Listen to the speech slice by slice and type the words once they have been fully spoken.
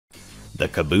The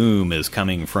Kaboom is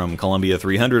coming from Columbia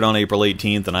 300 on April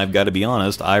 18th, and I've got to be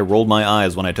honest, I rolled my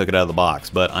eyes when I took it out of the box,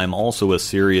 but I'm also a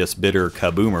serious bitter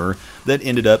Kaboomer that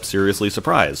ended up seriously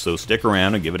surprised, so stick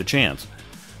around and give it a chance.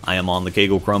 I am on the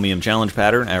Kegel Chromium Challenge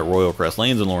pattern at Royal Crest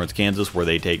Lanes in Lawrence, Kansas, where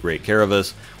they take great care of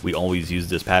us. We always use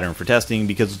this pattern for testing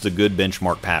because it's a good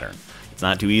benchmark pattern. It's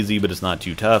not too easy, but it's not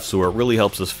too tough, so it really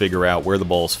helps us figure out where the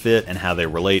balls fit and how they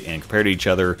relate and compare to each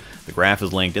other. The graph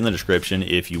is linked in the description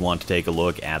if you want to take a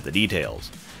look at the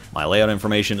details. My layout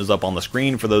information is up on the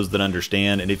screen for those that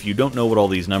understand, and if you don't know what all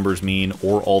these numbers mean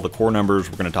or all the core numbers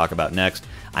we're going to talk about next,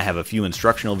 I have a few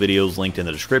instructional videos linked in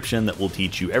the description that will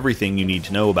teach you everything you need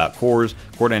to know about cores,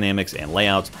 core dynamics, and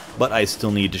layouts, but I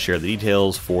still need to share the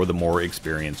details for the more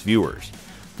experienced viewers.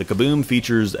 The Kaboom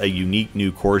features a unique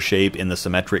new core shape in the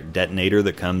symmetric detonator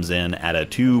that comes in at a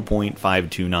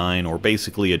 2.529 or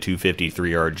basically a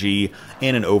 253 RG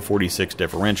and an 046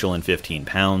 differential in 15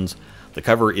 pounds. The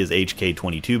cover is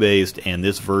HK22 based, and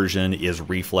this version is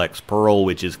Reflex Pearl,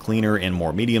 which is cleaner and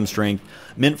more medium strength,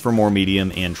 meant for more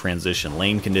medium and transition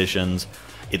lane conditions.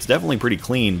 It's definitely pretty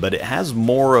clean, but it has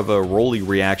more of a rolly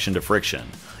reaction to friction.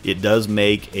 It does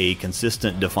make a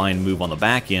consistent defined move on the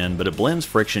back end, but it blends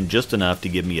friction just enough to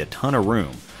give me a ton of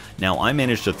room. Now, I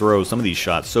managed to throw some of these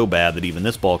shots so bad that even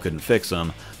this ball couldn't fix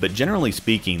them, but generally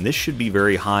speaking, this should be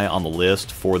very high on the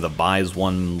list for the buys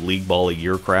one league ball a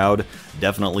year crowd.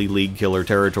 Definitely league killer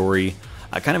territory.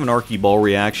 Kind of an archy ball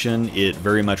reaction. It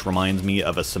very much reminds me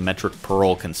of a symmetric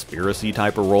pearl conspiracy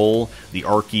type of roll. The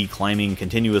archy climbing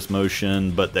continuous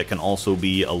motion, but that can also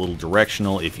be a little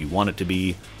directional if you want it to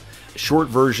be. Short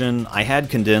version, I had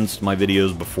condensed my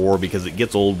videos before because it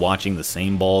gets old watching the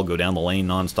same ball go down the lane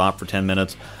non-stop for 10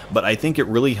 minutes, but I think it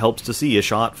really helps to see a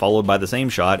shot followed by the same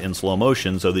shot in slow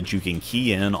motion so that you can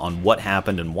key in on what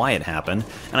happened and why it happened,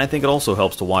 and I think it also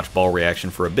helps to watch ball reaction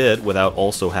for a bit without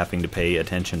also having to pay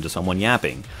attention to someone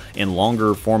yapping. And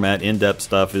longer format in-depth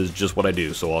stuff is just what I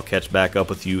do, so I'll catch back up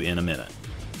with you in a minute.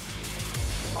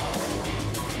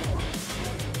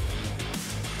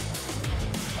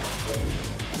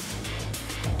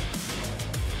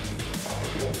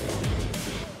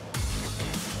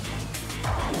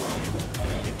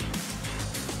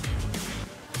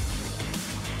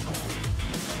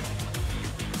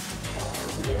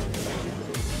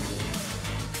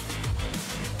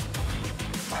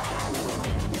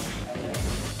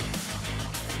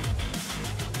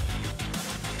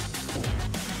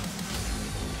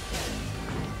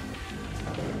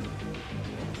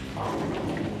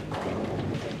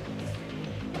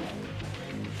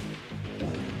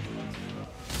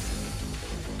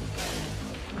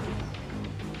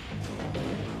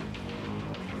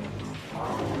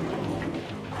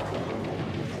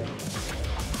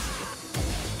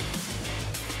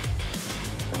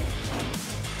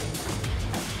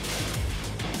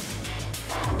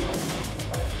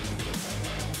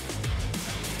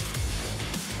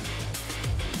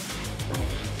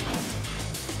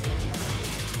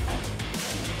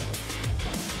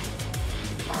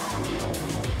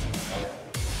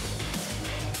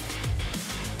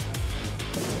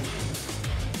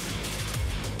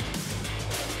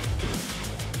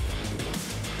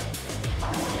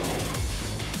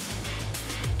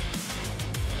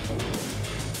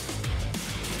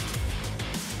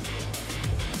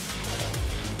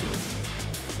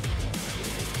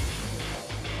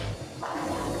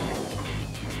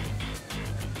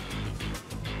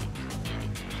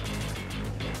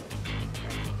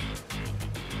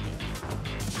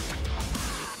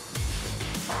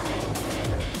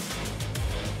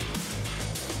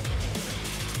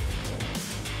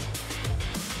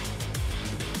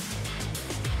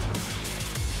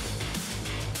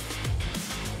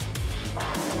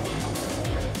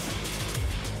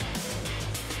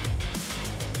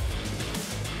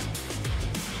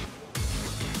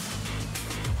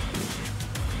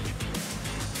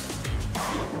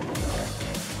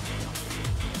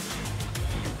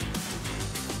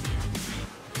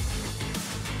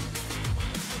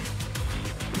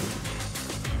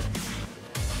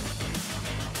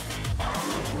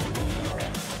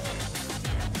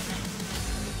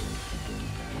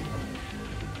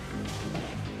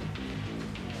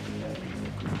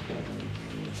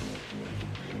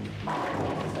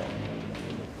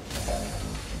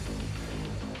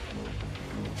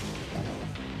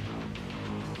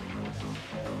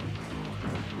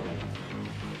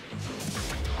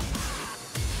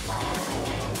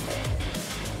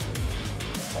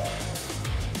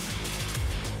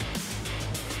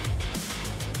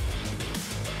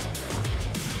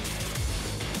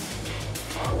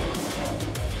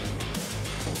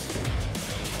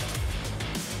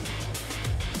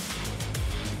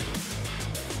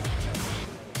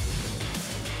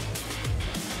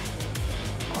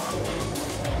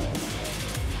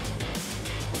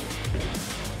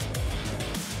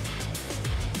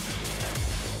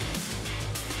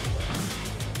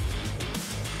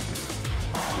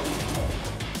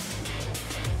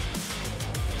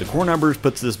 The core numbers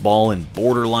puts this ball in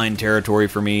borderline territory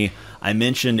for me. I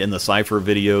mentioned in the Cypher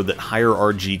video that higher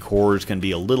RG cores can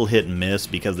be a little hit and miss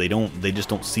because they just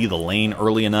don't see the lane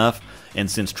early enough,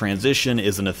 and since transition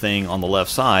isn't a thing on the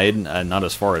left side, not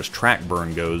as far as track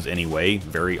burn goes anyway,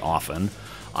 very often,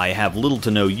 I have little to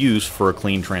no use for a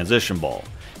clean transition ball.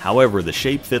 However, the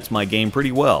shape fits my game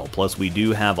pretty well, plus we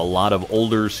do have a lot of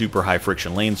older super high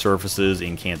friction lane surfaces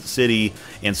in Kansas City,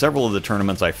 and several of the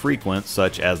tournaments I frequent,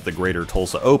 such as the Greater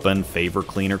Tulsa Open, favor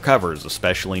cleaner covers,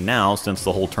 especially now since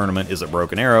the whole tournament is at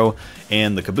Broken Arrow,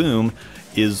 and the Kaboom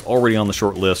is already on the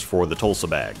short list for the Tulsa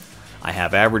bag. I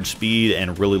have average speed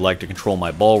and really like to control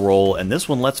my ball roll, and this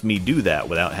one lets me do that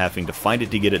without having to fight it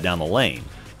to get it down the lane.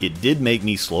 It did make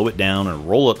me slow it down and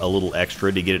roll it a little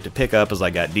extra to get it to pick up as I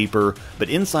got deeper, but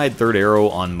inside third arrow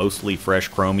on mostly fresh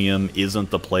chromium isn't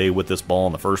the play with this ball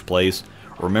in the first place.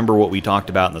 Remember what we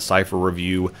talked about in the Cypher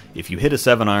review: if you hit a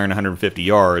 7-iron 150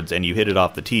 yards and you hit it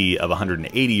off the tee of a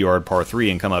 180-yard par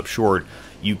 3 and come up short,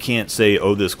 you can't say,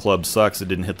 oh, this club sucks, it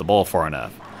didn't hit the ball far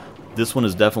enough. This one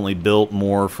is definitely built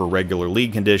more for regular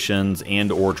league conditions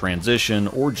and or transition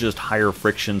or just higher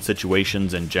friction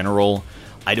situations in general.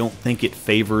 I don't think it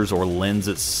favors or lends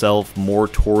itself more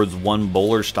towards one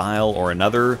bowler style or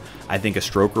another. I think a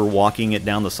stroker walking it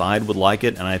down the side would like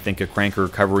it, and I think a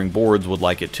cranker covering boards would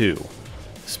like it too.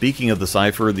 Speaking of the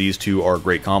Cypher, these two are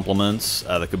great complements.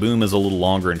 The Kaboom is a little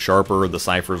longer and sharper, the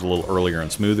Cypher is a little earlier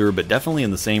and smoother, but definitely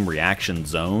in the same reaction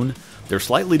zone. They're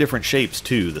slightly different shapes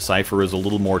too. The Cypher is a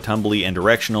little more tumbly and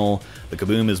directional, the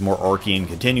Kaboom is more archy and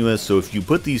continuous, so if you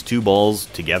put these two balls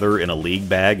together in a league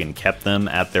bag and kept them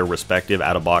at their respective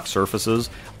out-of-box surfaces,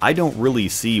 I don't really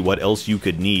see what else you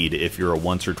could need if you're a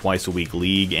once or twice a week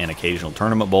league and occasional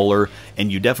tournament bowler,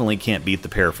 and you definitely can't beat the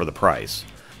pair for the price.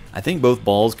 I think both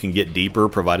balls can get deeper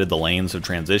provided the lanes have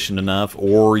transitioned enough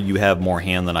or you have more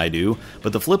hand than I do,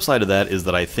 but the flip side of that is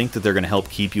that I think that they're going to help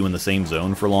keep you in the same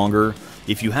zone for longer.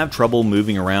 If you have trouble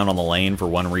moving around on the lane for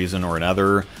one reason or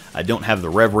another, don't have the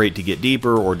rev rate to get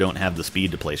deeper or don't have the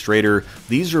speed to play straighter,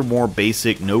 these are more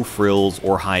basic, no frills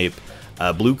or hype,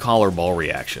 blue collar ball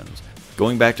reactions.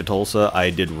 Going back to Tulsa,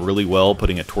 I did really well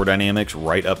putting a Tour Dynamics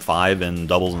right up 5 in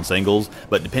doubles and singles,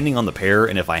 but depending on the pair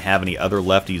and if I have any other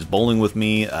lefties bowling with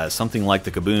me, something like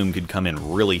the Kaboom could come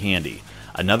in really handy.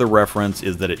 Another reference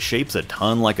is that it shapes a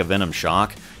ton like a Venom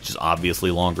Shock, which is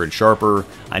obviously longer and sharper.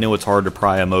 I know it's hard to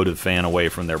pry a Motive fan away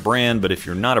from their brand, but if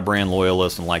you're not a brand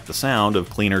loyalist and like the sound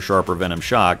of cleaner, sharper Venom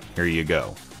Shock, here you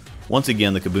go. Once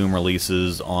again, the Kaboom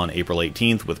releases on April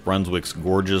 18th with Brunswick's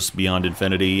gorgeous Beyond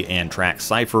Infinity and track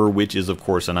Cypher, which is of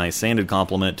course a nice sanded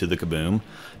complement to the Kaboom.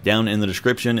 Down in the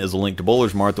description is a link to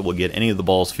Bowler's Mart that will get any of the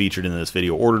balls featured in this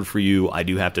video ordered for you. I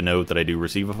do have to note that I do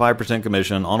receive a 5%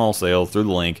 commission on all sales through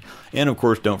the link, and of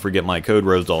course don't forget my code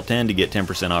ROSEDALL10 to get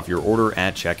 10% off your order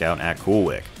at checkout at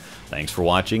CoolWick. Thanks for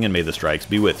watching, and may the strikes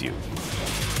be with you.